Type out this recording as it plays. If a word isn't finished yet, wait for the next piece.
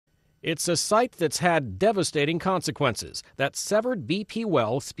It's a site that's had devastating consequences, that severed BP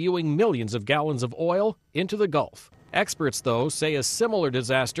well spewing millions of gallons of oil into the Gulf. Experts, though, say a similar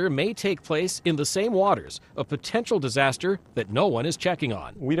disaster may take place in the same waters, a potential disaster that no one is checking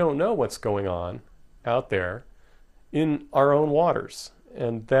on. We don't know what's going on out there in our own waters,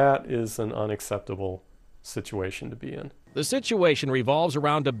 and that is an unacceptable situation to be in. The situation revolves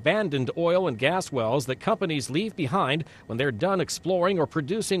around abandoned oil and gas wells that companies leave behind when they're done exploring or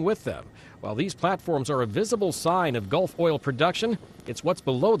producing with them. While these platforms are a visible sign of Gulf oil production, it's what's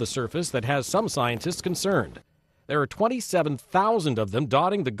below the surface that has some scientists concerned. There are 27,000 of them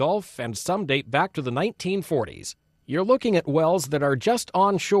dotting the Gulf, and some date back to the 1940s. You're looking at wells that are just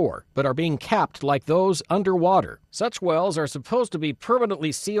onshore, but are being capped like those underwater. Such wells are supposed to be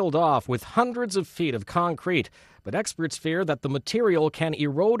permanently sealed off with hundreds of feet of concrete, but experts fear that the material can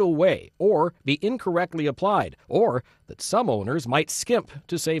erode away or be incorrectly applied, or that some owners might skimp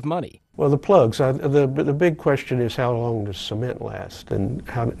to save money. Well, the plugs, the big question is how long does cement last and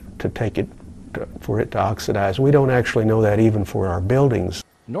how to take it for it to oxidize. We don't actually know that even for our buildings.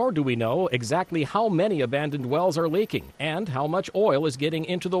 Nor do we know exactly how many abandoned wells are leaking and how much oil is getting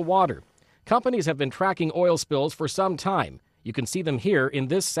into the water. Companies have been tracking oil spills for some time. You can see them here in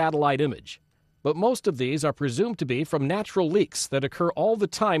this satellite image. But most of these are presumed to be from natural leaks that occur all the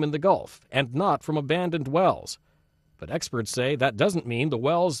time in the Gulf and not from abandoned wells. But experts say that doesn't mean the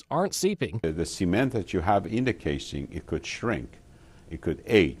wells aren't seeping. The cement that you have in the casing, it could shrink, it could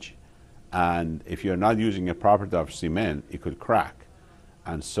age, and if you're not using a proper type of cement, it could crack.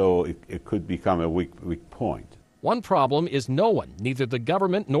 And so it could become a weak point. One problem is no one, neither the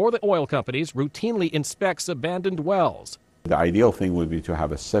government nor the oil companies, routinely inspects abandoned wells. The ideal thing would be to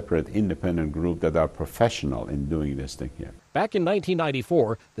have a separate independent group that are professional in doing this thing here. Back in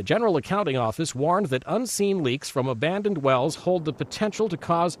 1994, the General Accounting Office warned that unseen leaks from abandoned wells hold the potential to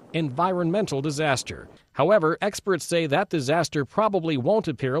cause environmental disaster. However, experts say that disaster probably won't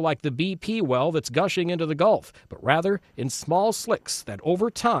appear like the BP well that's gushing into the Gulf, but rather in small slicks that over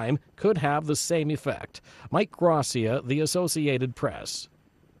time could have the same effect. Mike Gracia, The Associated Press.